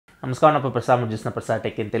నమస్కారం, నా పేరు ప్రసాద్. మీరు చూస్తున్న Prasad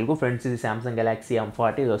tech in Telugu. Friends, ఇది సామ్సంగ్ గెలాక్సీ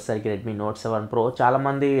M40. ఇది వచ్చేసరికి రెడ్మీ నోట్ 7 ప్రో.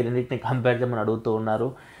 చాలామంది రెండింటిని కంపేర్ చేయమని అడుగుతూ ఉన్నారు.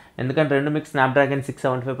 ఎందుకంటే రెండు మీకు స్నాప్డ్రాగన్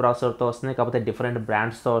 675 ప్రాసెసర్తో వస్తున్నాయి, కాకపోతే డిఫరెంట్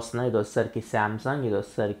బ్రాండ్స్తో వస్తున్నాయి. ఇది వచ్చేసరికి సామ్సంగ్, ఇది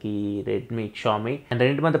వచ్చేసరికి రెడ్మీ, షామీ. అండ్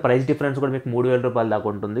రెండింటి మధ్య ప్రైస్ డిఫరెన్స్ కూడా మీకు 3000 రూపాయల దాకా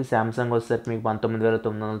ఉంటుంది. సామ్సంగ్ వచ్చేసరికి మీకు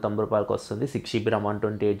 19,990 రూపాయలకు వస్తుంది, 6GB RAM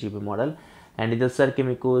 128GB model. And ఇది వచ్చేసరికి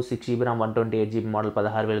మీకు 6GB RAM 128GB మోడల్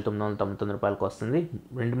 16,999 రూపాయలకు వస్తుంది.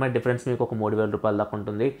 రెండు మధ్య డిఫరెన్స్ మీకు ఒక 3000 రూపాయల దాకా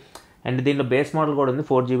ఉంటుంది. అండ్ దీంట్లో బేస్ మోడల్ కూడా ఉంది,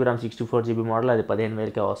 4GB RAM 64GB మోడల్, అది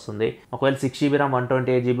 15,000కే వస్తుంది. ఒకవేళ 6GB RAM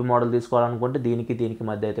 128GB మోడల్ తీసుకోవాలనుకుంటే దీనికి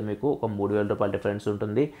మధ్య అయితే మీకు ఒక 3000 రూపాయల డిఫరెన్స్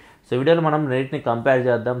ఉంటుంది. సో వీడియోలో మనం రెండింటిని కంపేర్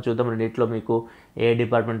చేద్దాం, చూద్దాం రెండింటిలో మీకు ఏ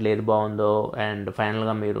డిపార్ట్మెంట్లో ఏది బాగుందో. అండ్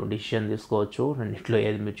ఫైనల్గా మీరు డిసిషన్ తీసుకోవచ్చు, రెండింటిలో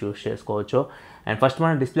ఏది మీరు చూస్ చేసుకోవచ్చు. అండ్ ఫస్ట్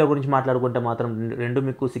మనం డిస్ప్లే గురించి మాట్లాడుకుంటే మాత్రం రెండు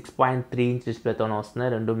మీకు 6.3 ఇంచ్ డిస్ప్లేతోనే వస్తున్నాయి.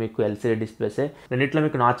 రెండు మీకు LCD డిస్ప్లేసే. రెండిట్లో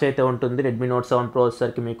మీకు నాచ్ అయితే ఉంటుంది. రెడ్మీ నోట్ 7 ప్రో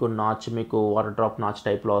వచ్చేసరికి మీకు నాచ్ మీకు వాటర్ డ్రాప్ నాచ్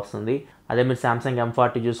టైప్లో వస్తుంది. అదే మీరు సామ్సంగ్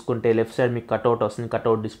M40 చూసుకుంటే లెఫ్ట్ సైడ్ మీకు కట్అవుట్ వస్తుంది,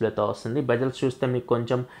 కట్అవుట్ డిస్ప్లేతో వస్తుంది. బెజల్స్ చూస్తే మీకు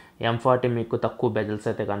కొంచెం M40 మీకు తక్కువ బెజల్స్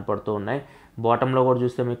అయితే కనపడుతూ ఉన్నాయి. బాటంలో కూడా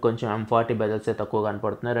చూస్తే మీకు కొంచెం M40 బెజల్స్ అయితే తక్కువ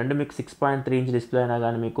కనపడుతున్నాయి. రెండు మీకు 6.3 ఇంచ్ డిస్ప్లే అయినా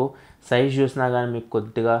కానీ మీకు సైజ్ చూసినా కానీ మీకు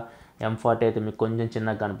కొద్దిగా M40 అయితే మీకు కొంచెం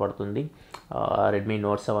చిన్నగా కనపడుతుంది రెడ్మీ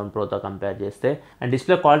నోట్ 7 ప్రోతో కంపేర్ చేస్తే. అండ్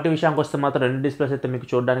డిస్ప్లే క్వాలిటీ విషయానికి వస్తే మాత్రం రెండు డిస్ప్లేస్ అయితే మీకు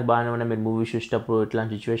చూడడానికి బాగానే ఉన్నాయి. మీరు మూవీ చూసేటప్పుడు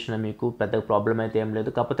ఇట్లాంటి సిచ్యువేషన్లో మీకు పెద్దగా ప్రాబ్లం అయితే ఏం లేదు.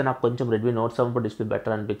 కాకపోతే నాకు కొంచెం Redmi note 7 pro display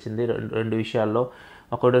better అనిపించింది రెండు విషయాల్లో.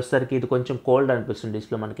 ఒకటి వచ్చేసరికి ఇది కొంచెం కోల్డ్ అనిపిస్తుంది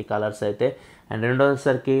డిస్ప్లే మనకి కలర్స్ అయితే. అండ్ రెండోది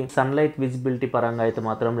వచ్చేసరికి సన్లైట్ విజిబిలిటీ పరంగా అయితే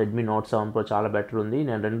మాత్రం రెడ్మీ నోట్ 7 ప్రో చాలా బెటర్ ఉంది.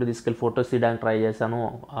 నేను రెండు తీసుకెళ్ళి ఫోటోస్ తీయడానికి ట్రై చేశాను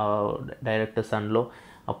డైరెక్ట్ సన్లో.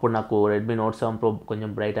 అప్పుడు నాకు రెడ్మీ నోట్ 7 ప్రో కొంచెం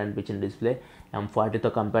బ్రైట్ అనిపించింది డిస్ప్లే M40తో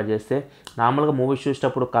కంపేర్ చేస్తే. నార్మల్గా మూవీస్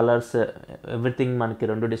చూసేటప్పుడు కలర్స్ ఎవ్రీథింగ్ మనకి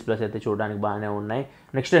రెండు డిస్ప్లేస్ అయితే చూడడానికి బాగానే ఉన్నాయి.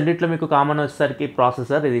 నెక్స్ట్ రెండిట్లో మీకు కామన్ వచ్చేసరికి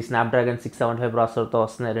ప్రాసెసర్, ఇది స్నాప్డ్రాగన్ 675 ప్రాసెసర్తో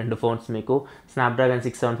వస్తున్నాయి రెండు ఫోన్స్. మీకు స్నాప్డ్రాగన్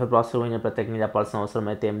 675 ప్రాసెసర్ గురించి ప్రత్యేకంగా చెప్పాల్సిన అవసరం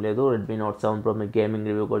అయితే ఏం లేదు. రెడ్మీ నోట్ 7 ప్రో మీకు గేమింగ్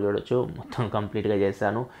రివ్యూ కూడా చూడొచ్చు, మొత్తం కంప్లీట్గా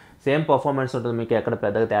చేశాను. సేమ్ పర్ఫార్మెన్స్ ఉంటుంది, మీకు ఎక్కడ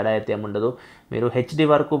పెద్దగా తేడా అయితే ఏముండదు. మీరు HD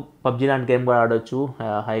వరకు పబ్జీ లాంటి గేమ్ కూడా ఆడొచ్చు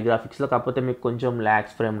హై గ్రాఫిక్స్లో. కాకపోతే మీకు కొంచెం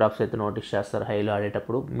ల్యాగ్స్, ఫ్రేమ్ డ్రాప్స్ అయితే నోటీస్ చేస్తారు హైలో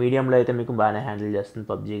ఆడేటప్పుడు. మీడియంలో అయితే మీకు బాగానే హ్యాండిల్ చేస్తుంది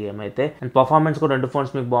పబ్జీ గేమ్ అయితే. అండ్ పర్ఫార్మెన్స్ కూడా రెండు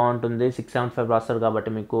ఫోన్స్ మీకు బాగుంటుంది. 675 ప్రాసెసర్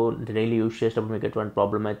కాబట్టి మీకు డైలీ యూస్ చేసేటప్పుడు మీకు ఎటువంటి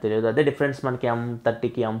ప్రాబ్లం అయితే లేదు. అదే డిఫరెన్స్ మనకి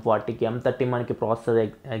M30కి M40కి. M30 మనకి ప్రాసెసర్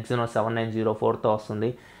Exynos 7904తో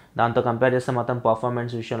వస్తుంది. దాంతో కంపేర్ చేస్తే మాత్రం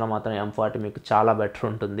పర్ఫార్మెన్స్ విషయంలో మాత్రం M40 మీకు చాలా బెటర్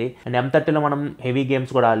ఉంటుంది. అండ్ M30లో మనం హెవీ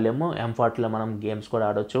గేమ్స్ కూడా ఆడలేము, M40లో మనం గేమ్స్ కూడా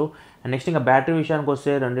ఆడొచ్చు. అండ్ నెక్స్ట్ ఇంకా బ్యాటరీ విషయానికి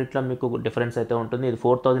వస్తే రెండిట్లో మీకు డిఫరెన్స్ అయితే ఉంటుంది. ఇది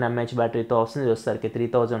 4000 mAh బ్యాటరీతో వస్తుంది, ఇది వచ్చేసరికి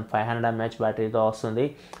 3500 mAh బ్యాటరీతో వస్తుంది.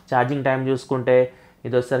 ఛార్జింగ్ టైం చూసుకుంటే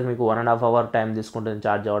ఇది వచ్చేసరికి మీకు 1.5 అవర్ టైం తీసుకుంటుంది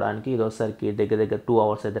ఛార్జ్ అవ్వడానికి. ఇది వచ్చేసరికి దగ్గర 2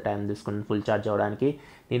 అవర్స్ అయితే టైం తీసుకుంటుంది ఫుల్ ఛార్జ్ అవ్వడానికి.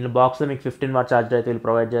 దీనిలో బాక్స్లో మీకు 15 వాట్ ఛార్జర్ అయితే వీళ్ళు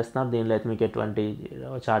ప్రొవైడ్ చేస్తున్నారు. దీనిలో అయితే మీకు ఎటువంటి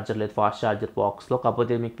ఛార్జర్ లేదు ఫాస్ట్ ఛార్జర్ బాక్స్లో.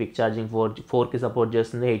 కాకపోతే మీకు క్విక్ ఛార్జింగ్ 4కి సపోర్ట్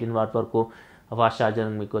చేస్తుంది, 18 వాట్ వరకు ఫాస్ట్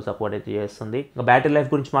ఛార్జర్ మీకు సపోర్ట్ అయితే చేస్తుంది. ఇంకా బ్యాటరీ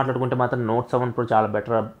లైఫ్ గురించి మాట్లాడుకుంటే మాత్రం నోట్ 7 ప్రో చాలా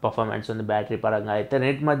బెటర్ పర్ఫార్మెన్స్ ఉంది బ్యాటరీ పరంగా అయితే.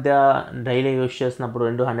 రెండింటి మధ్య డైలీ యూస్ చేసినప్పుడు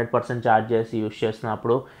 100% ఛార్జ్ చేసి యూస్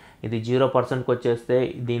చేసినప్పుడు ఇది 0%కి వచ్చేస్తే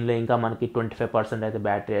దీనిలో ఇంకా మనకి 25% అయితే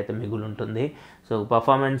బ్యాటరీ అయితే మిగులు ఉంటుంది. సో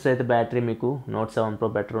పర్ఫార్మెన్స్ అయితే బ్యాటరీ మీకు నోట్ 7 ప్రో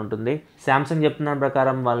బెటర్ ఉంటుంది. సామ్సంగ్ చెప్తున్న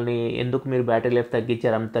ప్రకారం వాళ్ళని ఎందుకు మీరు బ్యాటరీ లైఫ్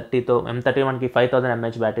తగ్గించారు, M30 మనకి 5000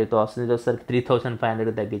 mAh బ్యాటరీతో వస్తుంది, ఇది వచ్చేసరికి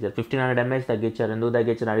 3500 తగ్గించారు, 1500 mAh తగ్గించారు. ఎందుకు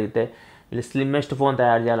తగ్గించారు అడిగితే వీళ్ళు స్లిమ్మెస్ట్ ఫోన్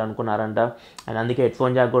తయారు చేయాలనుకున్నారంట. అండ్ అందుకే హెడ్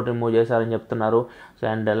ఫోన్ జాక్ కూడా రిమూవ్ చేశారని చెప్తున్నారు. సో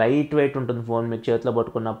అండ్ లైట్ వెయిట్ ఉంటుంది ఫోన్, మీకు చేతిలో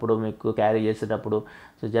పట్టుకున్నప్పుడు, మీకు క్యారీ చేసేటప్పుడు,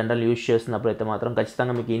 సో జనరల్ యూస్ చేస్తున్నప్పుడు అయితే మాత్రం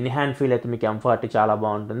ఖచ్చితంగా మీకు ఇన్ హ్యాండ్ ఫీల్ అయితే మీకు M40 చాలా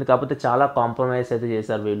బాగుంటుంది. కాకపోతే చాలా కాంప్రమైజ్ అయితే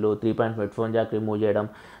చేశారు వీళ్ళు. 3.5 హెడ్ ఫోన్ జాక్ రిమూవ్ చేయడం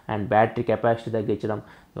అండ్ బ్యాటరీ కెపాసిటీ తగ్గించడం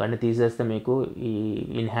ఇవన్నీ తీసేస్తే మీకు ఈ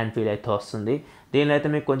ఇన్ హ్యాండ్ ఫీల్ అయితే వస్తుంది. దీనిలో అయితే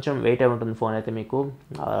మీకు కొంచెం వెయిట్ అయి ఉంటుంది ఫోన్ అయితే మీకు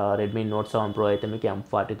రెడ్మీ నోట్ 7 ప్రో అయితే మీకు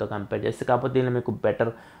M40తో కంపేర్ చేస్తే. కాకపోతే దీనిలో మీకు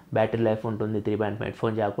బెటర్ బ్యాటరీ లైఫ్ ఉంటుంది, 3.5 హెడ్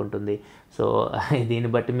ఫోన్ జాక్ ఉంటుంది. సో దీన్ని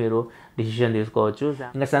బట్టి మీరు డిసిషన్ తీసుకోవచ్చు.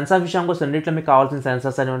 ఇంకా సెన్సార్ విషయానికి వస్తే రెండిట్లో మీకు కావాల్సిన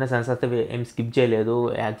సెన్సార్స్ అని ఉన్నాయి. సెన్సార్స్ అయితే ఏం స్కిప్ చేయలేదు,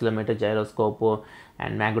 యాక్సిలోమీటర్, జైరోస్కోప్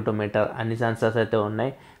అండ్ మ్యాగ్నెటోమీటర్ అన్ని సెన్సార్స్ అయితే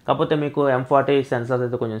ఉన్నాయి. కాకపోతే మీకు M40 సెన్సార్స్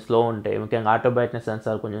అయితే కొంచెం స్లో ఉంటాయి. ముఖ్యంగా ఆటో బ్రైట్నెస్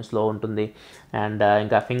సెన్సార్ కొంచెం స్లో ఉంటుంది. అండ్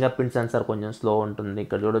ఇంకా ఫింగర్ ప్రింట్ సెన్సార్ కొంచెం స్లో ఉంటుంది.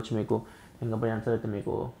 ఇక్కడ చూడొచ్చు మీకు ఫింగర్ ప్రింట్ సెన్సార్ అయితే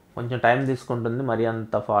మీకు కొంచెం టైం తీసుకుంటుంది, మరీ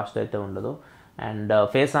అంత ఫాస్ట్ అయితే ఉండదు. అండ్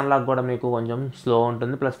ఫేస్ అన్లాక్ కూడా మీకు కొంచెం స్లో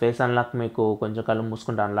ఉంటుంది. ప్లస్ ఫేస్ అన్లాక్ మీకు కొంచెం కళ్ళు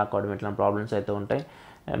మూసుకుంటే అన్లాక్ అవ్వడం ఇట్లా ప్రాబ్లమ్స్ అయితే ఉంటాయి.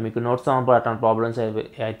 మీకు నోట్ 7 ప్రో అట్లాంటి ప్రాబ్లమ్స్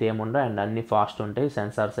అయితే ఏముండవు. అండ్ అన్నీ ఫాస్ట్ ఉంటాయి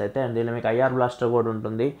సెన్సార్స్ అయితే. అండ్ దీనిలో మీకు IR బ్లాస్టర్ కూడా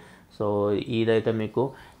ఉంటుంది. సో ఇదైతే మీకు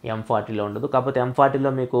M40లో ఉండదు. కాకపోతే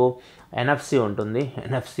M40లో మీకు NFC ఉంటుంది.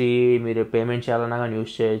 NFC మీరు పేమెంట్ చేయాలన్నా కానీ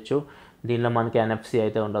యూస్ చేయొచ్చు. దీనిలో మనకి NFC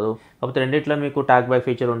అయితే ఉండదు. కాకపోతే రెండిట్లో మీకు టాక్ బ్యాక్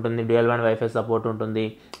ఫీచర్ ఉంటుంది, డ్యూయల్ బ్యాండ్ వైఫై సపోర్ట్ ఉంటుంది,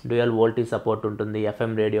 డ్యూయల్ వోల్టీ సపోర్ట్ ఉంటుంది,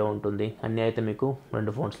 FM రేడియో ఉంటుంది. అన్నీ అయితే మీకు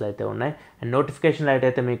రెండు ఫోన్స్లో అయితే ఉన్నాయి. అండ్ నోటిఫికేషన్ లైట్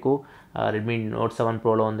అయితే మీకు రెడ్మీ నోట్ 7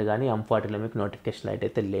 ప్రోలో ఉంది, కానీ M40లో మీకు నోటిఫికేషన్ లైట్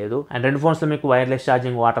అయితే లేదు. అండ్ రెండు ఫోన్స్లో మీకు వైర్లెస్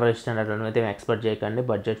ఛార్జింగ్, వాటర్ రెసిస్టెంట్ అటువంటి అయితే ఎక్స్పెక్ట్ చేయకండి,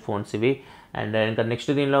 బడ్జెట్ ఫోన్స్ ఇవి. అండ్ ఇంకా నెక్స్ట్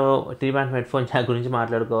దీనిలో 3.5 హెడ్ఫోన్ జాక్ గురించి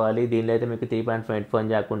మాట్లాడుకోవాలి. దీనిలో అయితే మీకు 3.5 హెడ్ఫోన్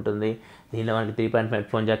జాక్ ఉంటుంది. దీనిలో మనకి 3.5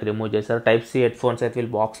 హెడ్ఫోన్ జాక్ రిమూవ్ చేశారు. టైప్ సి హెడ్ఫోన్స్ అయితే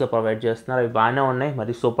వీళ్ళు బాక్స్లో ప్రొవైడ్ చేస్తున్నారు. అవి బాగానే ఉన్నాయి,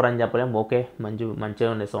 మరి సూపర్ అని చెప్పలేము, ఓకే మంచిగా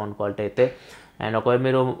ఉన్నాయి సౌండ్ క్వాలిటీ అయితే. అండ్ ఒకవేళ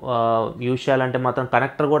మీరు యూజ్ చేయాలంటే మాత్రం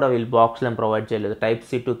కనెక్టర్ కూడా వీళ్ళు బాక్స్లో ఏం ప్రొవైడ్ చేయలేదు. Type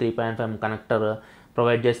C to 3.5 connector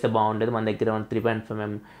provide చేస్తే బాగుండేది. మన దగ్గర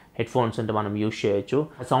 3.5 హెడ్ఫోన్స్ ఉంటే మనం యూజ్ చేయొచ్చు.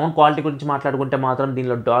 సౌండ్ క్వాలిటీ గురించి మాట్లాడుకుంటే మాత్రం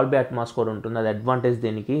దీనిలో డాల్బీ అట్మాస్ కూడా ఉంటుంది, అది అడ్వాంటేజ్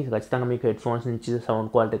దీనికి. ఖచ్చితంగా మీకు హెడ్ఫోన్స్ నుంచి సౌండ్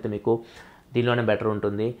క్వాలిటీ అయితే మీకు దీనిలోనే బెటర్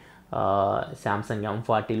ఉంటుంది శాంసంగ్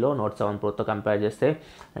M40లో నోట్ 7 ప్రోతో కంపేర్ చేస్తే.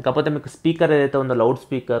 కాకపోతే మీకు స్పీకర్ ఏదైతే ఉందో లౌడ్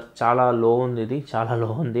స్పీకర్ చాలా లో ఉంది, ఇది చాలా లో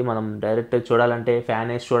ఉంది. మనం డైరెక్ట్ చూడాలంటే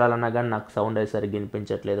ఫ్యాన్ వేసి చూడాలన్నా కానీ నాకు సౌండ్ అయితే సరిగ్గా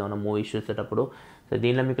వినిపించట్లేదు మనం మూవీస్ చూసేటప్పుడు. సో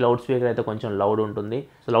దీనిలో మీకు లౌడ్ స్పీకర్ అయితే కొంచెం లౌడ్ ఉంటుంది.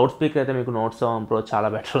 సో లౌడ్ స్పీకర్ అయితే మీకు నోట్ 7 ప్రో చాలా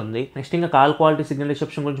బెటర్ ఉంది. నెక్స్ట్ ఇంకా కాల్ క్వాలిటీ, సిగ్నల్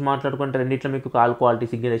రిసెప్షన్ గురించి మాట్లాడుకుంటే రెండిట్లో మీకు కాల్ క్వాలిటీ,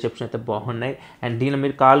 సిగ్నల్ రిసెప్షన్ అయితే బాగున్నాయి. అండ్ దీనిలో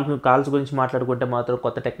మీరు కాల్స్ గురించి మాట్లాడుకుంటే మాత్రం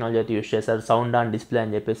కొత్త టెక్నాలజీ అయితే యూస్ చేశారు, సౌండ్ ఆన్ డిస్ప్లే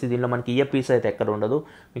అని చెప్పేసి. దీనిలో మనకి ఇయర్ పీస్ అయితే ఎక్కడ ఉండదు.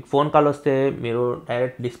 మీకు ఫోన్ కాల్ వస్తే మీరు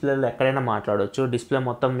డైరెక్ట్ డిస్ప్లేలో ఎక్కడైనా మాట్లాడవచ్చు. డిస్ప్లే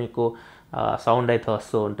మొత్తం మీకు సౌండ్ అయితే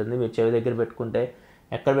వస్తూ ఉంటుంది. మీరు చెవి దగ్గర పెట్టుకుంటే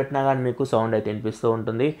ఎక్కడ పెట్టినా కానీ మీకు సౌండ్ అయితే వినిపిస్తూ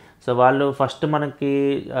ఉంటుంది. సో వాళ్ళు ఫస్ట్ మనకి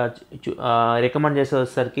రికమెండ్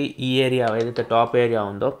చేసేసరికి ఈ ఏరియా ఏదైతే టాప్ ఏరియా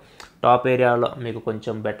ఉందో, టాప్ ఏరియాలో మీకు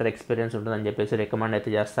కొంచెం బెటర్ ఎక్స్పీరియన్స్ ఉంటుందని చెప్పేసి రికమెండ్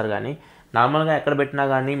అయితే చేస్తారు. కానీ నార్మల్గా ఎక్కడ పెట్టినా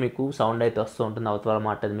కానీ మీకు సౌండ్ అయితే వస్తూ ఉంటుంది, అవతల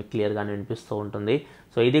మాట అది మీకు క్లియర్గానే వినిపిస్తూ ఉంటుంది.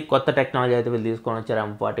 సో ఇది కొత్త టెక్నాలజీ అయితే వీళ్ళు తీసుకొని వచ్చారు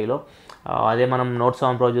M40లో. అదే మనం నోట్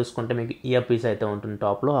 7 ప్రో చూసుకుంటే మీకు ఇయర్ పీస్ అయితే ఉంటుంది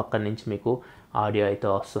టాప్లో, అక్కడి నుంచి మీకు ఆడియో అయితే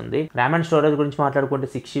వస్తుంది. ర్యామ్ అండ్ స్టోరేజ్ గురించి మాట్లాడుకుంటే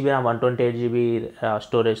 6GB ర్యామ్ 128GB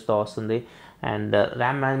స్టోరేజ్తో వస్తుంది. అండ్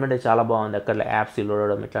ర్యామ్ మేనేజ్మెంట్ అయితే చాలా బాగుంది, అక్కడ యాప్స్ లోడ్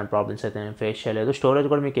అవడం ఇట్లాంటి ప్రాబ్లమ్స్ అయితే నేను ఫేస్ చేయలేదు. స్టోరేజ్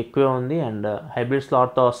కూడా మీకు ఎక్కువే ఉంది అండ్ హైబ్రిడ్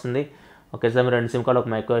స్లాట్తో వస్తుంది. ఒకేసారి మీరు 2 సిమ్ కార్డు ఒక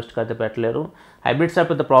మైక్రో ఎస్డి అయితే పెట్టలేరు. హైబ్రిడ్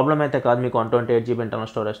స్లాట్ పెద్ద ప్రాబ్లం అయితే కాదు, మీకు 128GB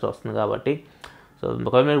ఇంటర్నల్ స్టోరేజ్తో వస్తుంది కాబట్టి. సో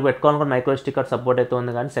ఒకవేళ మీరు పెట్టుకోవాలనుకున్న మైక్రో ఎస్డి కార్డ్ సపోర్ట్ అయితే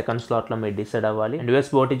ఉంది, కానీ సెకండ్ స్లాట్లో మీరు డిసైడ్ అవ్వాలి. అండ్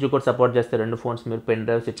USB OTG కూడా సపోర్ట్ చేస్తే రెండు ఫోన్స్ మీరు పెన్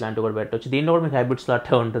డ్రైవ్స్ ఇట్లాంటివి కూడా పెట్టవచ్చు. దీనిలో కూడా మీకు హైబ్రిడ్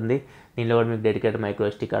స్లాటే ఉంటుంది, దీనిలో కూడా మీకు dedicated micro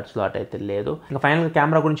SD card slot అయితే లేదు. ఇంకా ఫైనల్గా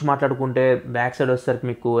కెమెరా గురించి మాట్లాడుకుంటే బ్యాక్ సైడ్ వచ్చేసరికి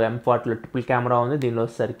మీకు M40లో ట్రిపుల్ కెమెరా ఉంది, దీనిలో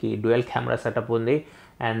వచ్చేసరికి డ్యూయల్ కెమెరా సెటప్ ఉంది.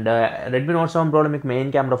 అండ్ రెడ్మీ నోట్ 7 ప్రోలో మీకు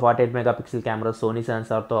main camera 48 megapixel camera Sony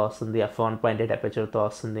సెన్సార్తో వస్తుంది, f1.8 అపర్చర్తో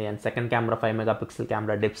వస్తుంది. And second camera 5 megapixel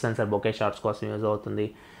camera dip censor bouquet shots కోసం యూజ్ అవుతుంది.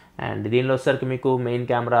 అండ్ దీనిలో వచ్చేసరికి మీకు మెయిన్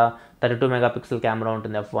కెమెరా 32 మెగాపిక్సెల్ కెమెరా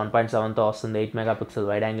ఉంటుంది, f1.7తో వస్తుంది. 8 మెగాపిక్సెల్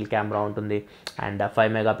వైడ్ యాంగిల్ కెమెరా ఉంటుంది అండ్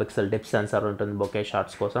 5 మెగాపిక్సెల్ డిప్ సెన్సార్ ఉంటుంది బొకే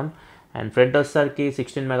షాట్స్ కోసం. అండ్ ఫ్రంట్ వచ్చేసరికి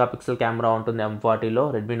 16 మెగాపిక్సెల్ కెమెరా ఉంటుంది M40లో.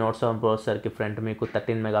 రెడ్మీ నోట్ 7 ప్రో వచ్చేసరికి ఫ్రంట్ మీకు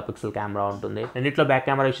 13 మెగాపిక్సెల్ కెమెరా ఉంటుంది. రెండిట్లో బ్యాక్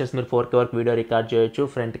కెమెరా యూస్ చేసి మీరు 4K వరకు వీడియో రికార్డ్ చేయొచ్చు,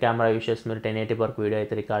 ఫ్రంట్ కెమెరా యూస్ చేసి మీరు 1080 వరకు వీడియో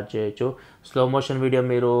అయితే రికార్డ్ చేయొచ్చు. స్లో మోషన్ వీడియో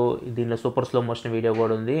మీరు దీనిలో సూపర్ స్లో మోషన్ వీడియో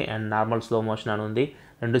కూడా ఉంది అండ్ నార్మల్ స్లో మోషన్ అని ఉంది,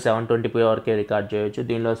 రెండు 720p వరకే రికార్డ్ చేయొచ్చు.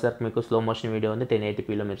 దీనిలో వచ్చేసరికి మీకు స్లో మోషన్ వీడియో ఉంది,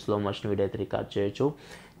 1080pలో మీరు స్లో మోషన్ వీడియో అయితే రికార్డ్ చేయొచ్చు.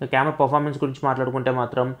 కెమెరా పర్ఫార్మెన్స్ గురించి మాట్లాడుకుంటే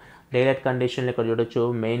మాత్రం డే లైట్ కండిషన్లో ఇక్కడ చూడొచ్చు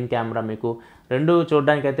మెయిన్ కెమెరా మీకు రెండు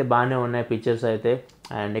చూడడానికి అయితే బాగానే ఉన్నాయి పిక్చర్స్ అయితే.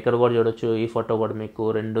 అండ్ ఇక్కడ కూడా చూడొచ్చు ఈ ఫోటో కూడా మీకు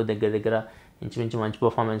రెండు దగ్గర ఇంచుమించు మంచి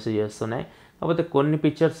పర్ఫార్మెన్స్ చేస్తున్నాయి. కాకపోతే కొన్ని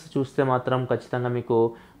పిక్చర్స్ చూస్తే మాత్రం ఖచ్చితంగా మీకు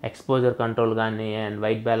ఎక్స్పోజర్ కంట్రోల్ కానీ అండ్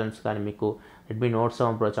వైట్ బ్యాలెన్స్ కానీ మీకు రెడ్మీ నోట్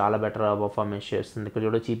 7 ప్రో చాలా బెటర్ పర్ఫార్మెన్స్ చేస్తుంది. ఇక్కడ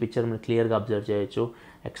చూడొచ్చు ఈ పిక్చర్ మీరు క్లియర్గా అబ్జర్వ్ చేయొచ్చు,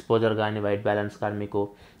 ఎక్స్పోజర్ కానీ వైట్ బ్యాలెన్స్ కానీ మీకు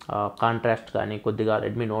కాంట్రాస్ట్ కానీ కొద్దిగా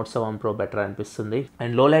రెడ్మీ నోట్ 7 ప్రో బెటర్ అనిపిస్తుంది.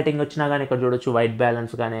 అండ్ లో లైటింగ్ వచ్చినా కానీ ఇక్కడ చూడొచ్చు వైట్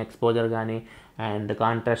బ్యాలెన్స్ కానీ ఎక్స్పోజర్ కానీ అండ్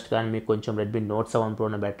కాంట్రాస్ట్ కానీ మీకు కొంచెం రెడ్మీ నోట్ 7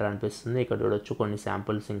 ప్రోనే బెటర్ అనిపిస్తుంది. ఇక్కడ చూడొచ్చు కొన్ని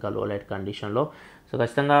శాంపుల్స్ ఇంకా లో లైట్ కండిషన్లో. సో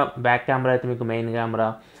ఖచ్చితంగా బ్యాక్ కెమెరా అయితే మీకు main camera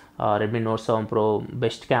Redmi note 7 pro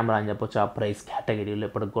best camera అని చెప్పొచ్చు ఆ ప్రైస్ కేటగిరీలో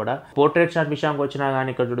ఇప్పటికి కూడా. పోర్ట్రేట్ షాట్ విషయానికి వచ్చినా కానీ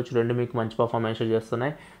ఇక్కడ చూడొచ్చు రెండు మీకు మంచి పర్ఫార్మెన్స్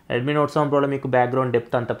చేస్తున్నాయి. రెడ్మీ నోట్ 7 ప్రోలో మీకు బ్యాక్గ్రౌండ్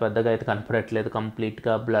డెప్త్ అంత పెద్దగా అయితే కనపడట్లేదు,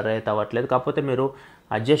 కంప్లీట్గా బ్లర్ అయితే అవ్వట్లేదు. కాకపోతే మీరు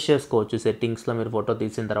అడ్జస్ట్ చేసుకోవచ్చు సెట్టింగ్స్లో, మీరు ఫోటో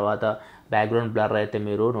తీసిన తర్వాత బ్యాక్గ్రౌండ్ బ్లర్ అయితే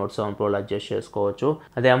మీరు నోట్ 7 ప్రోలో అడ్జస్ట్ చేసుకోవచ్చు.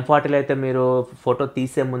 అదే M40లో అయితే మీరు ఫోటో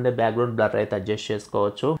తీసే ముందే బ్యాక్గ్రౌండ్ బ్లర్ అయితే అడ్జస్ట్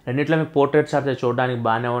చేసుకోవచ్చు. రెండిట్లో మీకు పోర్ట్రేట్ షాట్స్ చూడడానికి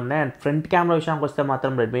బాగానే ఉన్నాయి. అండ్ ఫ్రంట్ కెమెరా విషయానికి వస్తే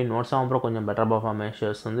మాత్రం రెడ్మీ నోట్ 7 ప్రో కొంచెం బెటర్ పర్ఫార్మెన్స్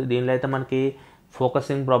చేస్తుంది. దీనిలో అయితే మనకి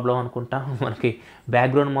ఫోకసింగ్ ప్రాబ్లం అనుకుంటా, మనకి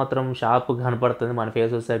బ్యాక్గ్రౌండ్ మాత్రం షార్ప్గా కనపడుతుంది, మన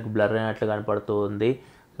ఫేస్ వచ్చేసరికి బ్లర్ అయినట్లు కనపడుతూ ఉంది.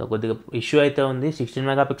 సో కొద్దిగా ఇష్యూ అయితే ఉంది. 16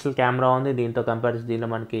 మెగాపిక్సెల్ కెమెరా ఉంది, దీంతో కంపేర్ చేసి దీనిలో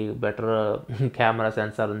మనకి బెటర్ కెమెరా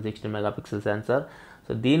సెన్సార్ ఉంది, 16 మెగాపిక్సెల్ సెన్సార్.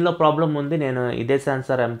 సో దీనిలో ప్రాబ్లం ఉంది. నేను ఇదే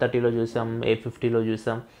సెన్సార్ M30లో చూసాం, A50లో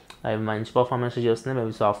చూసాం, అవి మంచి పర్ఫార్మెన్స్ చేస్తున్నాయి.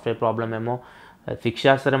 మేబీ సాఫ్ట్వేర్ ప్రాబ్లమ్ ఏమో ఫిక్స్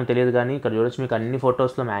చేస్తారేమో తెలియదు. కానీ ఇక్కడ చూడొచ్చు మీకు అన్ని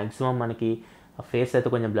ఫొటోస్లో మ్యాక్సిమం మనకి ఫేస్ అయితే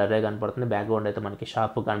కొంచెం బ్లర్గా కనపడుతుంది, బ్యాక్గ్రౌండ్ అయితే మనకి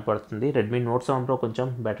షార్ప్గా కనపడుతుంది. రెడ్మీ నోట్ 7 Pro కొంచెం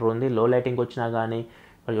బెటర్ ఉంది. లో లైటింగ్ వచ్చినా కానీ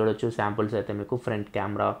ఇక్కడ చూడొచ్చు శాంపుల్స్ అయితే మీకు ఫ్రంట్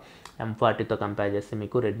కెమెరా M40తో కంపేర్ చేస్తే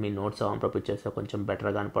మీకు రెడ్మీ నోట్ 7 Pro పిక్చర్స్ కొంచెం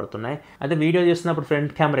బెటర్గా కనపడుతున్నాయి. అయితే వీడియో చేస్తున్నప్పుడు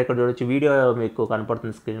ఫ్రంట్ కెమెరా ఇక్కడ చూడొచ్చు, వీడియో మీకు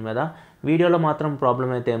కనపడుతుంది స్క్రీన్ మీద. వీడియోలో మాత్రం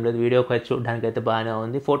ప్రాబ్లం అయితే ఏం లేదు, వీడియోకి అయితే చూడడానికి అయితే బాగానే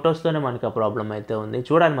ఉంది. ఫొటోస్లోనే మనకి ఆ ప్రాబ్లం అయితే ఉంది.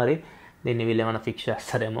 చూడాలి మరి దీన్ని వీళ్ళు ఏమైనా ఫిక్స్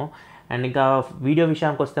చేస్తారేమో. అండ్ ఇంకా వీడియో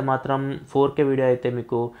విషయానికి వస్తే మాత్రం 4K వీడియో అయితే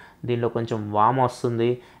మీకు దీనిలో కొంచెం వామ్ వస్తుంది.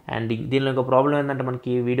 అండ్ దీనిలో ఇంకా ప్రాబ్లం ఏంటంటే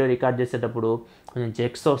మనకి వీడియో రికార్డ్ చేసేటప్పుడు కొంచెం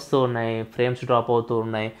జెక్స్ వస్తూ ఉన్నాయి, ఫ్రేమ్స్ డ్రాప్ అవుతూ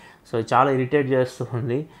ఉన్నాయి. సో చాలా ఇరిటేట్ చేస్తూ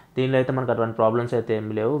ఉంది. దీనిలో అయితే మనకు అటువంటి ప్రాబ్లమ్స్ అయితే ఏం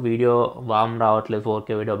లేవు. వీడియో వామ్ రావట్లేదు,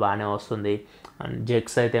 4K వీడియో బాగానే వస్తుంది. అండ్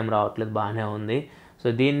జెక్స్ అయితే ఏం రావట్లేదు, బాగానే ఉంది. సో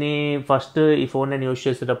దీన్ని ఫస్ట్ ఈ ఫోన్ నేను యూజ్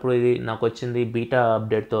చేసేటప్పుడు ఇది నాకు వచ్చింది బీటా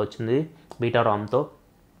అప్డేట్తో వచ్చింది, బీటా రామ్తో.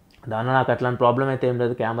 దానిలో నాకు అట్లాంటి ప్రాబ్లం అయితే ఏం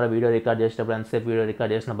లేదు. కెమెరా వీడియో రికార్డ్ చేసేటప్పుడు ఎంతసేపు వీడియో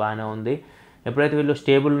రికార్డ్ చేసినా బాగానే ఉంది. ఎప్పుడైతే వీళ్ళు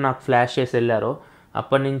స్టేబుల్ నాకు ఫ్లాష్ చేసి వెళ్ళారో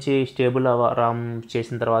అప్పటి నుంచి స్టేబుల్ రామ్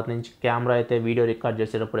చేసిన తర్వాత నుంచి కెమెరా అయితే వీడియో రికార్డ్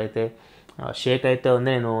చేసేటప్పుడు అయితే షేక్ అయితే ఉంది.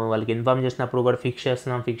 నేను వాళ్ళకి ఇన్ఫార్మ్ చేసినప్పుడు కూడా ఫిక్స్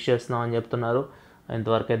చేస్తున్నాం అని చెప్తున్నారు.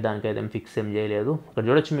 ఇంతవరకు అయితే దానికైతే ఫిక్స్ ఏం చేయలేదు. ఇక్కడ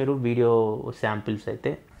చూడొచ్చు మీరు వీడియో శాంపిల్స్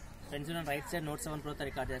అయితే. ఫ్రెండ్స్ నేను రైట్ సైడ్ నోట్ 7 Proతో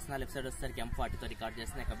రికార్డ్ చేస్తున్నా, లెఫ్ట్ సైడ్ వచ్చేసరికి M40తో రికార్డ్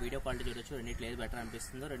చేస్తున్నా. ఇక వీడియో క్వాలిటీ చూడొచ్చు, రెండింటిలో ఏది బెటర్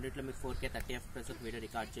అనిపిస్తుందో. రెండింటిలో మీకు 4K 30 FPS వీడియో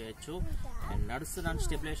రికార్డ్ చేయొచ్చు. అండ్ నడుస్తున్నాను,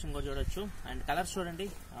 స్టెబిలేషన్ కూడా చూడొచ్చు. అండ్ కలర్స్ చూడండి,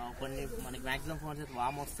 కొన్ని మనకి మ్యాక్సిమం ఫోన్స్ అయితే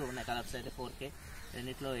వామ్ వస్తూ ఉన్నాయి కలర్స్ అయితే 4K.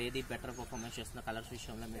 రెండింటిలో ఏది బెటర్ పర్ఫార్మెన్స్ చేస్తుందో కలర్స్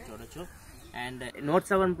విషయంలో మీరు చూడొచ్చు. అండ్ నోట్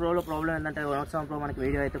 7 Proలో ప్రాబ్లం ఏంటంటే నోట్ 7 Pro మనకి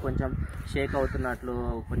వీడియో అయితే కొంచెం షేక్ అవుతున్నట్లు,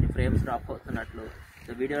 కొంచెం ఫ్రేమ్స్ డ్రాప్ అవుతున్నట్లు,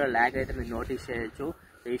 సో వీడియోలో ల్యాగ్ అయితే మీరు నోటీస్ చేయొచ్చు.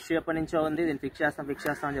 ఇష్యూ ఎప్పటి నుంచో ఉంది, దీన్ని ఫిక్స్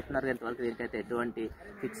చేస్తాం అని చెప్తున్నారు. ఇంతవరకు దీనికైతే ఎటువంటి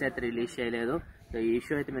ఫిక్స్ అయితే రిలీజ్ చేయలేదు. సో ఈ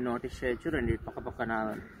ఇష్యూ అయితే మీరు నోటీస్ చేయొచ్చు. రెండు పక్కన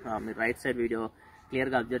మీరు రైట్ సైడ్ వీడియో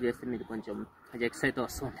క్లియర్గా అబ్జర్వ్ చేస్తే మీకు కొంచెం జెక్స్ అయితే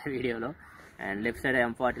వస్తుంటాయి వీడియోలో. అండ్ లెఫ్ట్ సైడ్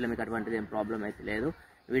M40లో మీకు అటువంటిది ఏం ప్రాబ్లం అయితే లేదు.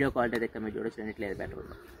 వీడియో క్వాలిటీ అయితే ఇక్కడ మీరు చూడొచ్చు, రెండింటిలో ఏది బెటర్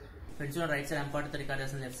ఉందో. ఫ్రెండ్స్ రైట్ సైడ్ M40తో రికార్డ్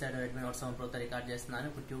చేస్తున్నాను, left side Redmi note 7 Proతో record చేస్తున్నాను.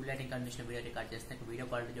 ఇప్పుడు tube lighting condition video record చేస్తే వీడియో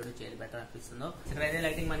క్వాలిటీ చూడొచ్చు ఏది బెటర్ అనిపిస్తుందో. ఇక్కడ అయితే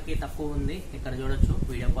లైటింగ్ మనకి తక్కువ ఉంది, ఇక్కడ చూడొచ్చు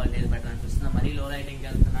వీడియో క్వాలిటీ ఏది బెటర్ అనిపిస్తుందో. మరీ లో లైటింగ్కి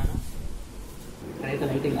వెళ్తున్నాను, ఇక్కడైతే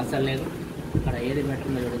లైటింగ్ అసలు లేదు. ఇక్కడ ఏది బెటర్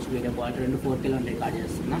ఉందో చూడొచ్చు. వీడియో క్వాలిటీ 4Kలో రికార్డ్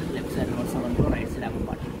చేస్తున్నా. Left side note 7 Pro, right side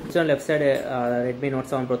M40. So left side Redmi note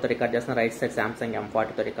 7 Proతో record చేస్తున్నా, రైట్ సైడ్ సామ్సంగ్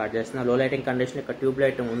M40తో రికార్డ్ చేస్తున్నా. లో లైటింగ్ కండిషన్ ఇక్కడ ట్యూబ్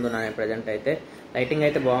లైట్ ముందు నేను ప్రజెంట్ అయితే. లైటింగ్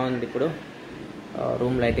అయితే బాగుంది ఇప్పుడు,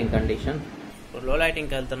 రూమ్ లైటింగ్ కండిషన్. లో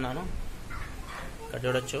లైటింగ్కి వెళ్తున్నాను, ఇక్కడ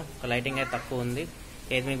చూడొచ్చు లైటింగ్ అయితే తక్కువ ఉంది.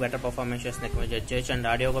 ఏది మీకు బెటర్ పర్ఫార్మెన్స్ చేస్తుంది ఎక్కువ జడ్జ్ చేయొచ్చు. అండ్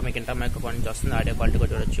ఆడియో కూడా మీకు ఇంటర్ మైక్రోఫోన్ నుంచి వస్తుంది, ఆడియో క్వాలిటీ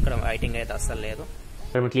కూడా చూడొచ్చు. ఇక్కడ లైటింగ్ అయితే అస్సలు లేదు.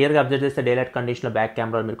 ఇక్కడ మీరు క్లియర్గా అబ్జర్వ్ చేస్తే డే లైట్ కండిషన్లో బ్యాక్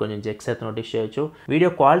కెమెరా మీరు కొంచెం జెక్స్ అయితే నోటీస్ చేయొచ్చు. వీడియో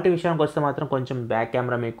క్వాలిటీ విషయానికి వస్తే మాత్రం కొంచెం బ్యాక్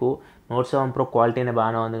కెమెరా మీకు నోట్ 7 Pro క్వాలిటీనే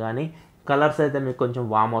బాగానే ఉంది, కానీ కలర్స్ అయితే మీకు కొంచెం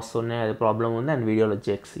వామ్ వస్తున్నాయి, అది ప్రాబ్లం ఉంది. అండ్ వీడియోలో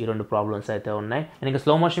జెక్స్, ఈ రెండు ప్రాబ్లమ్స్ అయితే ఉన్నాయి. అండ్ ఇంకా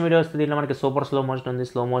స్లో మోషన్ వీడియో వస్తే దీంట్లో మనకి సూపర్ స్లో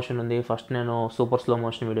మోషన్ ఉంది. ఫస్ట్ నేను సూపర్ స్లో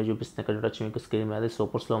మోషన్ వీడియో చూపిస్తాను, ఇక్కడ చూడొచ్చు మీకు స్క్రీన్ మీద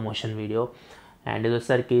super slow motion video. And ఇది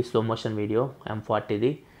వచ్చేసరికి స్లో మోషన్ వీడియో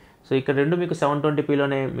M40ది. సో ఇక్కడ రెండు మీకు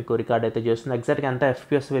 720pలోనే మీకు రికార్డ్ అయితే చేస్తుంది. ఎగ్జాక్ట్గా ఎంత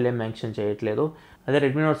FPS వీళ్ళు ఏం మెన్షన్ చేయట్లేదు. అదే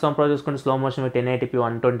రెడ్మీ నోట్ 7 Pro చూసుకుంటే స్లో మోషన్ 1080p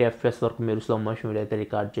 120 FPS వరకు మీరు స్లో మోషన్ వీడియో అయితే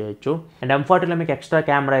రికార్డ్ చేయొచ్చు. అండ్ M40లో మీకు ఎక్స్ట్రా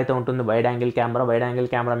కెమెరా అయితే ఉంటుంది, వైడ్ యాంగిల్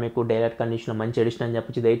కెమెరా మీకు డైలైట్ కండిషన్లో మంచి ఎడిషన్ అని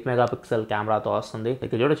చెప్పొచ్చు. 8 మెగాపిక్సెల్ కెమెరాతో వస్తుంది.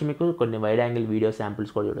 ఇక్కడ చూడొచ్చు మీకు కొన్ని వైడ్ యాంగిల్ వీడియో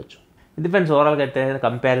శాంపిల్స్ కూడా చూడొచ్చు. ఇది ఫ్రెండ్స్ ఓవరాల్గా అయితే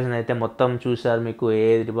కంపారిజన్ అయితే మొత్తం చూసారు. మీకు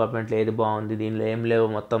ఏది డిపార్ట్మెంట్లో ఏది బాగుంది, దీనిలో ఏం లేవు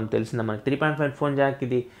మొత్తం తెలిసిందా. మనకి 3.5 హెడ్ ఫోన్ జాక్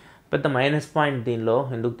ఇది పెద్ద మైనస్ పాయింట్. దీనిలో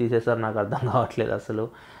ఎందుకు తీసేసారు నాకు అర్థం కావట్లేదు అసలు.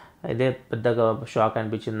 ఇదే పెద్దగా షాక్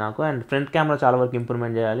అనిపించింది నాకు. అండ్ ఫ్రంట్ కెమెరా చాలా వరకు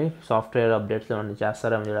ఇంప్రూవ్మెంట్ చేయాలి, సాఫ్ట్వేర్ అప్డేట్స్ ఏమైనా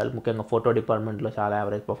చేస్తారేమో చేయాలి. ముఖ్యంగా ఫోటో డిపార్ట్మెంట్లో చాలా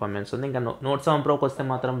యావరేజ్ పర్ఫార్మెన్స్ ఉంది. ఇంకా నోట్ 7 Proకి వస్తే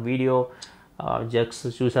మాత్రం వీడియో జెక్స్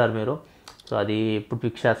చూసారు మీరు. సో అది ఇప్పుడు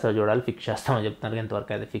ఫిక్స్ చేస్తారో చూడాలి. ఫిక్స్ చేస్తామని చెప్తున్నారు,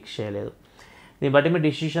 ఇంతవరకు అయితే ఫిక్స్ చేయలేదు. దీన్ని బట్టి మీరు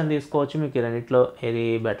డిసిషన్ తీసుకోవచ్చు, మీకు రెండిట్లో ఏది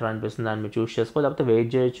బెటర్ అనిపిస్తుంది దాన్ని మీరు చూస్ చేసుకోవచ్చు. లేకపోతే వెయిట్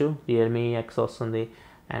చేయొచ్చు. రియల్మీ X వస్తుంది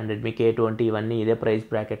అండ్ రెడ్మీ K20 ఇవన్నీ ఇదే ప్రైస్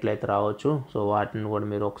బ్రాకెట్లో అయితే రావచ్చు. సో వాటిని కూడా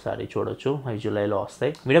మీరు ఒకసారి చూడొచ్చు, అవి జూలైలో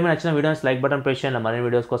వస్తాయి. వీడియో మీరు నచ్చిన వీడియోస్ లైక్ బటన్ ప్రెస్ చేయండి. మరిన్ని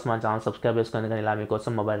వీడియోస్ కోసం మన ఛానల్ సబ్స్క్రైబ్ చేసుకోండి, కానీ ఇలా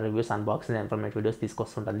మీకోసం mobile reviews, unboxing, informative videos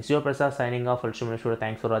తీసుకొస్తుంటాను. This your Prasad signing off.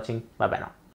 Thanks for watching. By by now.